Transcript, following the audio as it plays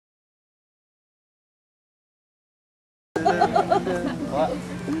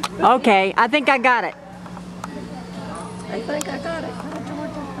Okay, I think I got it. I think I got it.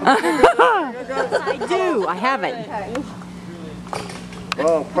 I do. I have it.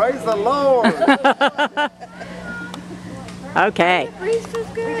 Well, praise the Lord. Okay.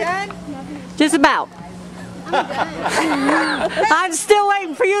 Just about. I'm still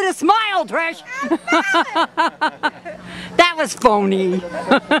waiting for you to smile, Trish. That was phony.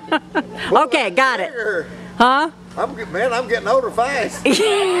 Okay, got it. Huh? I'm getting older fast.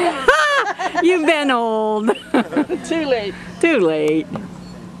 You've been old. Too late. Too late.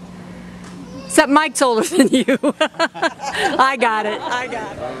 Except Mike's older than you. I got it. I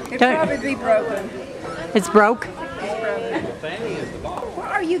got it. It'll probably be broken. It's broke? Where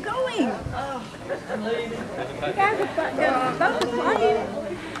are you going? You guys are both playing.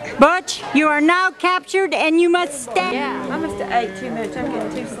 Butch, you are now captured and you must stay. Yeah, I must have ate too much. I'm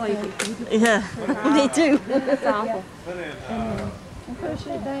getting too sleepy. Yeah, me too. That's awful. Push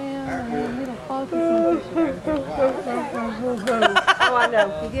it down and it'll focus. Oh, I know.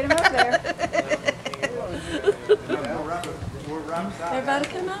 You get him up there. Everybody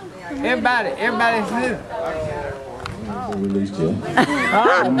come on. Everybody's new. Released you.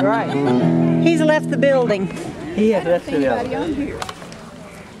 Oh, right. He's left the building. He has left the Anybody on here?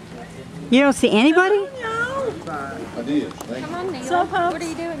 You don't see anybody? I did. Thank Come on, Neil. So, Pops. What are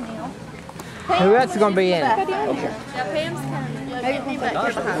you doing, Neil? Who else is going to be in it? Now, Pam's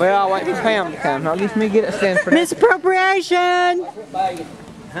coming. Well, I'll wait for Pam to come. At least me get it sent for Misappropriation!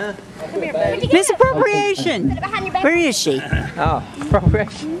 Huh? Misappropriation! Where is she? Oh,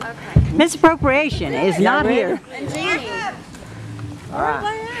 appropriation. Misappropriation is not here. And Jeannie. All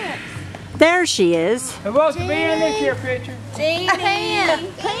right. There she is. Who wants to be in this here picture? Jeannie. Pam.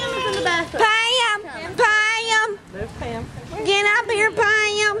 Pam is in the bathroom. Pam! Pam! There's Pam. Get up here,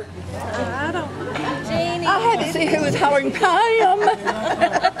 Pam! I don't know. Jeannie. I had to see who was hollering Pam.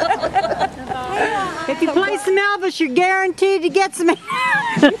 If you play some Elvis, you're guaranteed to get some. Take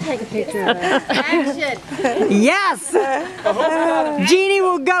a picture of that. Action. Yes! Jeannie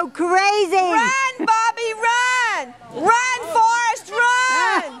will go crazy! Run, Bobby, run! Run, Forrest,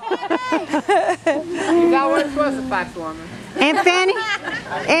 run! He's always supposed to fight for me. Aunt Fanny,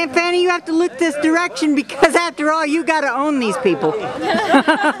 you have to look this direction because after all, you got to own these people.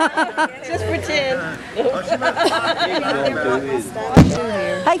 Just pretend.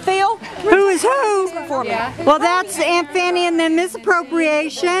 Hey, Phil. Who is who? Yeah. Well, that's Aunt Fanny and then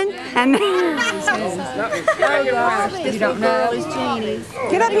Misappropriation. And You don't know.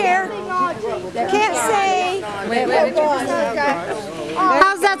 Get up here. Can't see.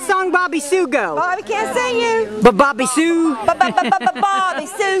 how's that song Bobby Sue go? Bobby can't see you. But Bobby Sue. Bobby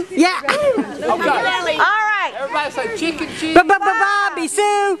Sue. Yeah. All right. Everybody say chicken cheese. Bobby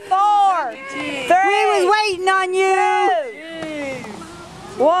Sue. 4, 3. We was waiting on you.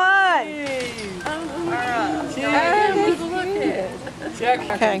 1.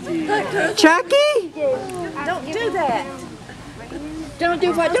 Okay. Chucky? Don't do that. Don't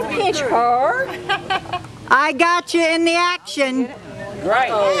do what? Don't pinch her. I got you in the action. Great.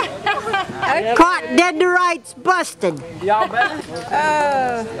 Caught dead to rights, busted. Y'all better.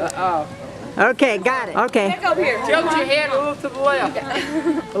 Okay, got it. Okay. Tilt your head a little to the left.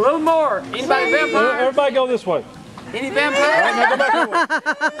 A little more. Anybody vampire? Everybody go this way. Any vampire? Now go back over.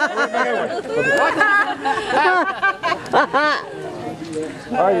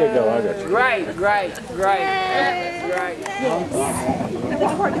 There you go, I got you. Great.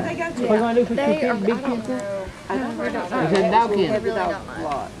 Where did they go to? What are you going to do for two kids? Big kids? Is it dog kids?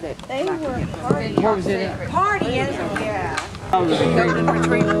 They were What was it? partying. Yeah. Probably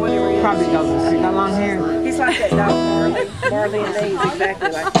dogs. Got long hair. He's like that dog Marley and Lee's,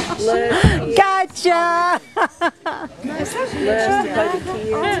 exactly like loves Gotcha! to play the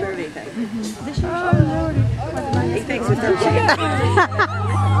kids and everything. He thinks it's their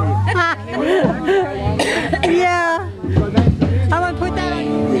Yeah. I'm gonna put that on.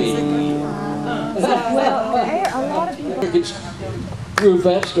 Roof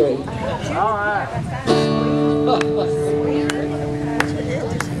that straight. All right.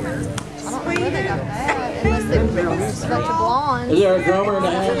 Is there a drummer in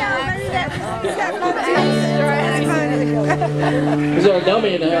the house? Is there a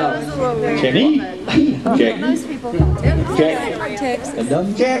dummy in the house? Kenny? Check. Check. A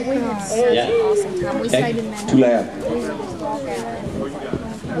dummy? Check. Yeah. Check. Too loud.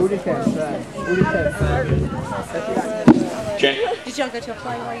 Check. Did y'all go to a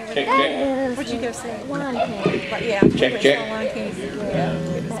play while you were Check, there? check. What'd you go see? Lion King. But yeah. Check, check. Lion King. Yeah,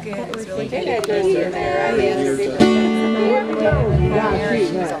 it was good. It was really good.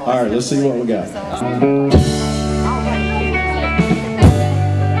 All right, let's see what we got.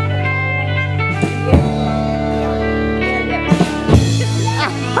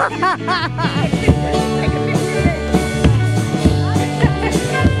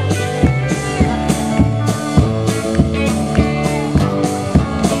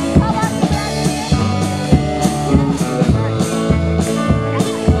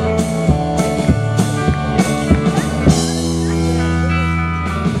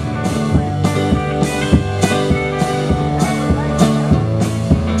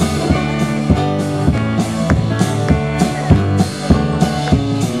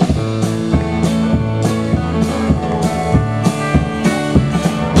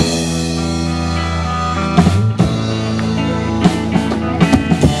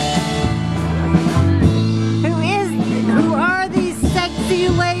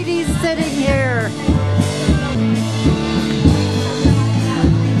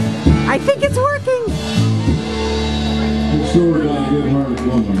 I think it's working. It's sure got a good-hearted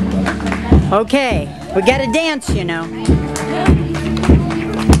woman. Okay, we gotta dance, you know.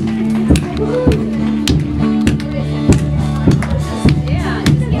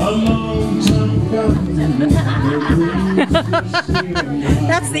 A long time coming.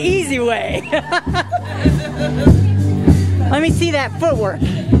 That's the easy way. Let me see that footwork.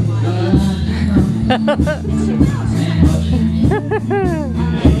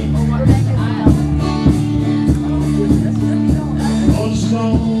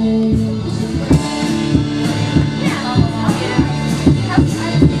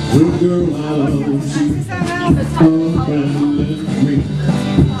 Good girl, I love you. Come and let me.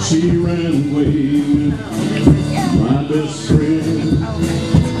 She ran away. My best friend.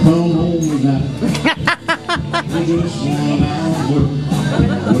 Come home tonight. I just want out.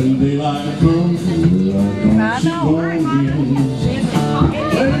 When daylight comes, I don't see going in.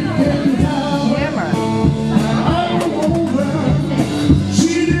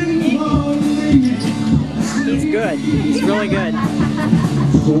 She didn't bother me. He's good. He's really good.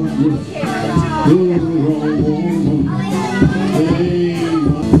 So good.